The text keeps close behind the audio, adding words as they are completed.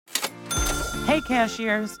Hey,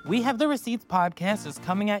 cashiers! We Have the Receipts podcast is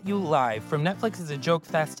coming at you live from Netflix's A Joke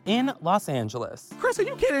Fest in Los Angeles. Chris, are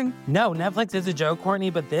you kidding? No, Netflix is a joke, Courtney,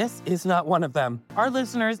 but this is not one of them. Our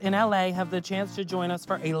listeners in LA have the chance to join us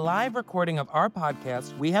for a live recording of our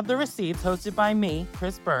podcast, We Have the Receipts, hosted by me,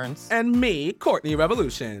 Chris Burns. And me, Courtney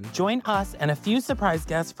Revolution. Join us and a few surprise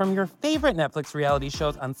guests from your favorite Netflix reality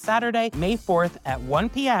shows on Saturday, May 4th at 1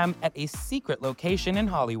 p.m. at a secret location in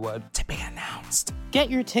Hollywood. To be announced. Get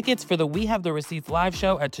your tickets for the We Have the Receipts live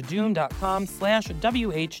show at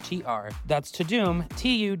tudum.com/WHTR. That's Tudum,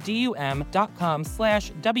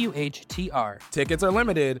 TUDUM.com/WHTR. Tickets are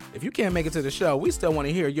limited. If you can't make it to the show, we still want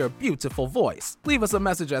to hear your beautiful voice. Leave us a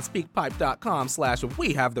message at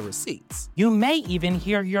speakpipe.com/We Have the Receipts. You may even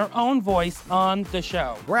hear your own voice on the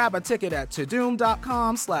show. Grab a ticket at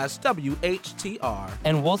tudum.com/WHTR.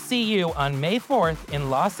 And we'll see you on May 4th in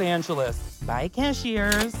Los Angeles. Bye,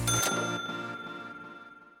 cashiers.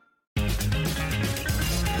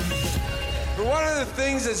 But one of the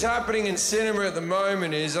things that's happening in cinema at the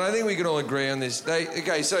moment is, and I think we can all agree on this,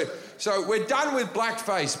 so we're done with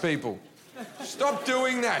blackface, people. Stop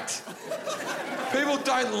doing that. People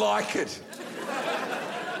don't like it.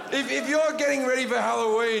 If you're getting ready for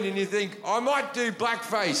Halloween and you think, I might do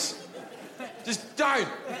blackface, just don't.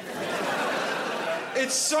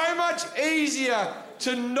 It's so much easier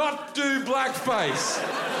to not do blackface.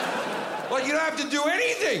 Like, you don't have to do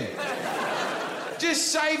anything.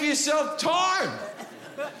 Just save yourself time.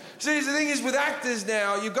 See, the thing is with actors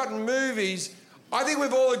now, you've got in movies, I think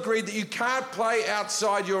we've all agreed that you can't play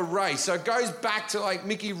outside your race. So it goes back to like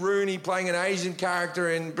Mickey Rooney playing an Asian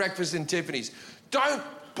character in Breakfast in Tiffany's. Don't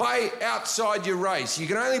play outside your race. You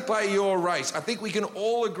can only play your race. I think we can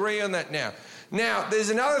all agree on that now. Now,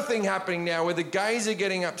 there's another thing happening now where the gays are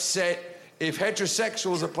getting upset if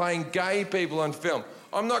heterosexuals are playing gay people on film.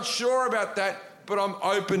 I'm not sure about that, but I'm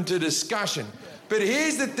open to discussion. But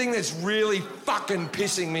here's the thing that's really fucking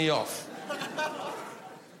pissing me off.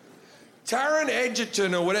 Taron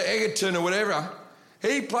Egerton or whatever,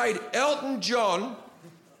 he played Elton John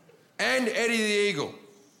and Eddie the Eagle.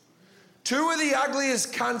 Two of the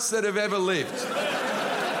ugliest cunts that have ever lived.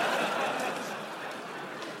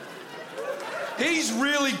 He's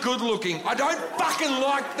really good looking. I don't fucking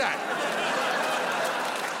like that.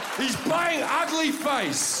 He's playing ugly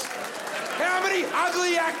face. How many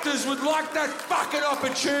ugly actors would like that fucking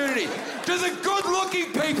opportunity? Do the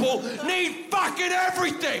good-looking people need fucking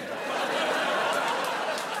everything?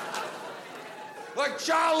 Like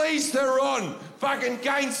Charlize Theron fucking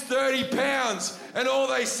gains 30 pounds and all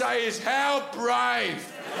they say is, how brave.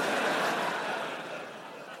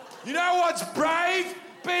 You know what's brave?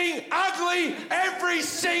 Being ugly every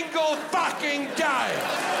single fucking day.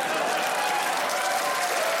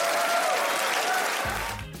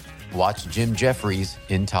 Watch Jim Jeffries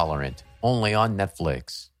Intolerant, only on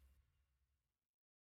Netflix.